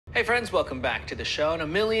Hey friends, welcome back to the show. Now,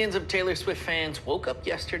 millions of Taylor Swift fans woke up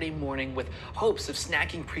yesterday morning with hopes of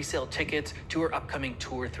snagging pre-sale tickets to her upcoming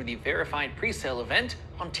tour through the verified pre-sale event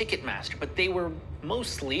on Ticketmaster, but they were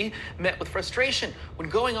mostly met with frustration when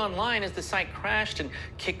going online as the site crashed and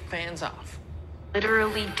kicked fans off.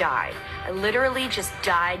 Literally died. I literally just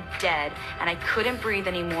died dead, and I couldn't breathe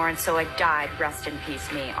anymore, and so I died. Rest in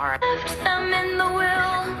peace, me. All right. Them in the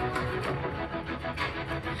will.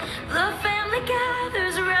 The family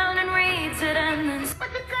gathers around and reads it, and then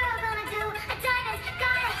what the girl gonna do? A diamond's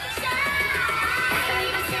gotta shine. So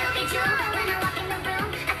you silky jewel when I walk in the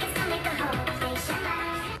room, I can still make the whole place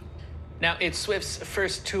shine. Now, it's Swift's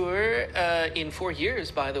first tour in 4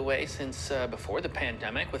 years, by the way, since before the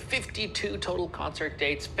pandemic, with 52 total concert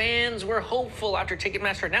dates. Fans were hopeful after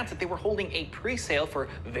Ticketmaster announced that they were holding a pre-sale for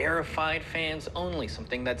verified fans only,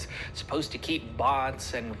 something that's supposed to keep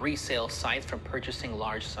bots and resale sites from purchasing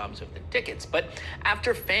large sums of the tickets. But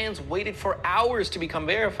after fans waited for hours to become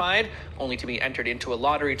verified, only to be entered into a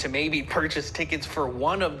lottery to maybe purchase tickets for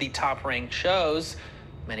one of the top-ranked shows,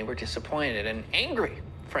 many were disappointed and angry,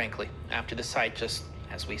 frankly, after the site just,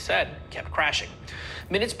 as we said, kept crashing.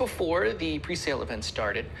 Minutes before the pre-sale event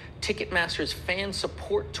started, Ticketmaster's fan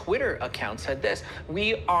support Twitter account said this: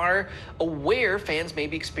 "We are aware fans may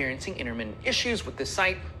be experiencing intermittent issues with the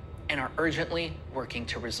site and are urgently working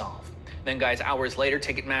to resolve." Then, guys, hours later,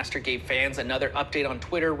 Ticketmaster gave fans another update on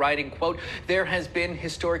Twitter, writing, quote, "There has been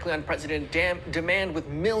historically unprecedented demand with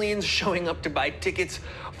millions showing up to buy tickets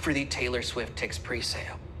for the Taylor Swift Tix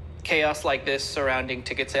pre-sale." Chaos like this surrounding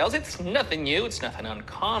ticket sales, it's nothing new, it's nothing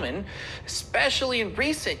uncommon, especially in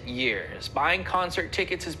recent years. Buying concert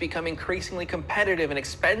tickets has become increasingly competitive and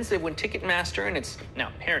expensive when Ticketmaster and its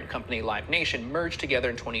now parent company Live Nation merged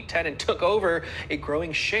together in 2010 and took over a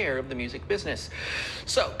growing share of the music business.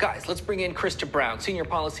 So, guys, let's bring in Krista Brown, Senior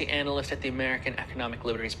Policy Analyst at the American Economic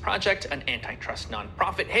Liberties Project, an antitrust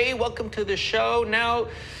nonprofit. Hey, welcome to the show. Now,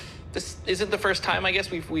 this isn't the first time, I guess,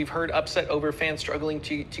 we've heard upset over fans struggling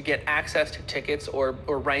to get access to tickets or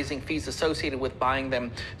rising fees associated with buying them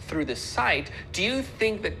through the site. Do you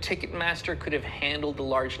think that Ticketmaster could have handled the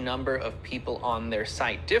large number of people on their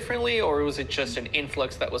site differently, or was it just an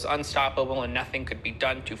influx that was unstoppable and nothing could be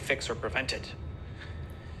done to fix or prevent it?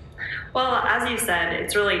 Well, as you said,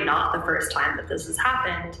 it's really not the first time that this has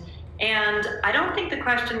happened. And I don't think the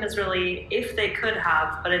question is really if they could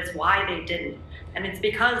have, but it's why they didn't. And it's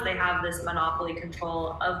because they have this monopoly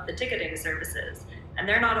control of the ticketing services. And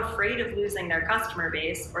they're not afraid of losing their customer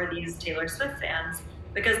base or these Taylor Swift fans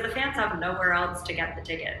because the fans have nowhere else to get the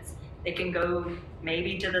tickets. They can go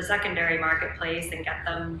maybe to the secondary marketplace and get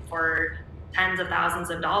them for tens of thousands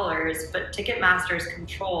of dollars, but Ticketmaster's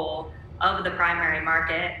control of the primary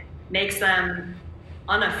market makes them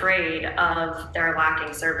unafraid of their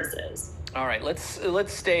lacking services. All right,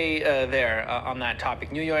 let's stay there on that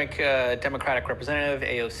topic. New York Democratic Representative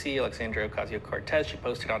AOC Alexandria Ocasio-Cortez, she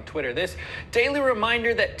posted on Twitter this daily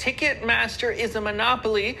reminder that Ticketmaster is a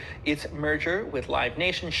monopoly. Its merger with Live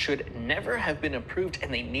Nation should never have been approved,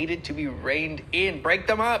 and they needed to be reined in. Break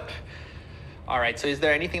them up. All right, so is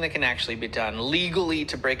there anything that can actually be done legally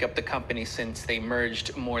to break up the company since they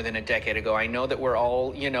merged more than a decade ago? I know that we're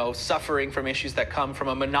all, suffering from issues that come from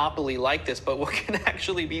a monopoly like this, but what can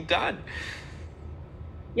actually be done?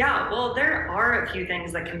 Yeah, well, there are a few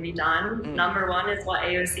things that can be done. Number one is what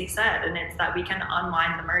AOC said, and it's that we can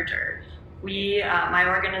unwind the merger. My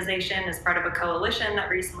organization is part of a coalition that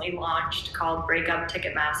recently launched called Break Up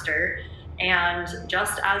Ticketmaster. And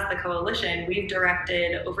just as the coalition, we've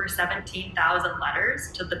directed over 17,000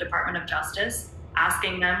 letters to the Department of Justice,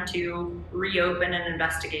 asking them to reopen an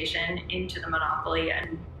investigation into the monopoly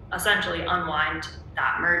and essentially unwind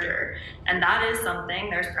that merger. And that is something,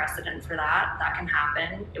 there's precedent for that can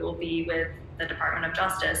happen. It will be with the Department of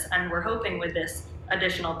Justice. And we're hoping with this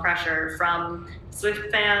additional pressure from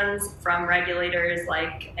Swift fans, from regulators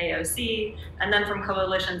like AOC, and then from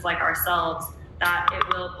coalitions like ourselves, that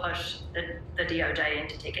it will push the DOJ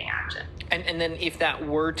into taking action. And then if that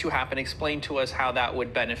were to happen, explain to us how that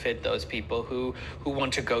would benefit those people who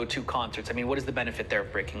want to go to concerts. I mean, what is the benefit there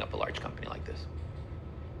of breaking up a large company like this?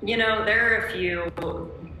 There are a few,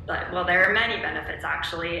 well, there are many benefits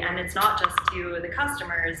actually, and it's not just to the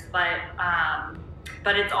customers,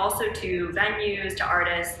 but it's also to venues, to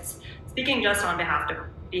artists. Speaking just on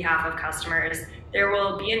behalf of customers, there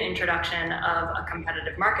will be an introduction of a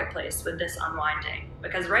competitive marketplace with this unwinding.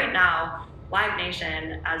 Because right now, Live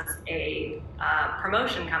Nation as a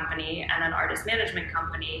promotion company and an artist management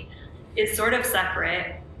company is sort of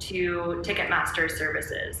separate to Ticketmaster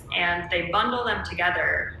services. And they bundle them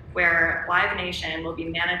together where Live Nation will be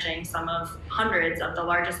managing some of hundreds of the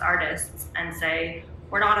largest artists and say,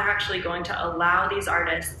 we're not actually going to allow these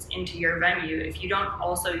artists into your venue if you don't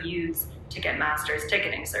also use Ticketmaster's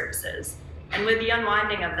ticketing services. And with the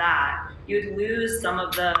unwinding of that, you'd lose some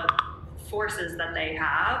of the forces that they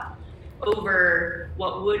have over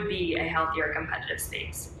what would be a healthier competitive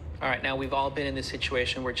space. All right, now we've all been in this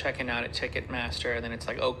situation. We're checking out at Ticketmaster, and then it's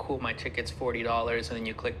like, oh, cool, my ticket's $40, and then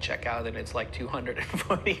you click checkout, and it's like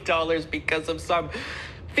 $240 because of some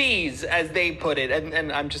fees, as they put it.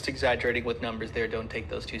 And I'm just exaggerating with numbers there. Don't take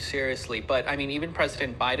those too seriously. But I mean, even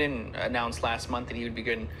President Biden announced last month that he would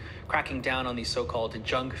begin cracking down on these so-called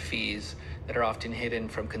junk fees that are often hidden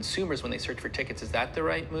from consumers when they search for tickets. Is that the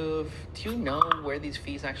right move? Do you know where these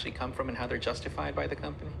fees actually come from and how they're justified by the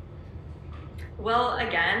company? Well,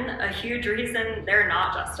 again, a huge reason they're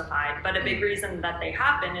not justified, but a big reason that they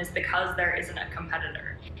happen is because there isn't a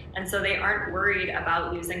competitor. And so they aren't worried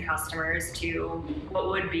about losing customers to what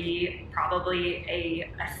would be probably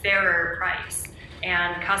a fairer price.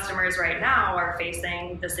 And customers right now are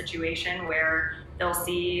facing the situation where they'll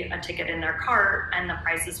see a ticket in their cart and the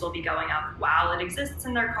prices will be going up while it exists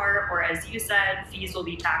in their cart, or as you said, fees will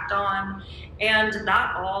be tacked on. And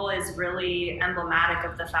that all is really emblematic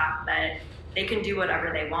of the fact that they can do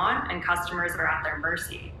whatever they want and customers are at their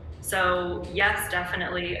mercy. So yes,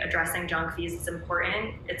 definitely addressing junk fees is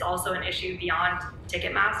important. It's also an issue beyond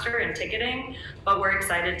Ticketmaster and ticketing, but we're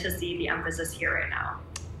excited to see the emphasis here right now.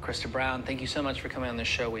 Krista Brown, thank you so much for coming on the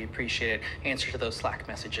show. We appreciate it. Answer to those Slack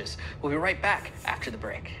messages. We'll be right back after the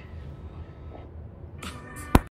break.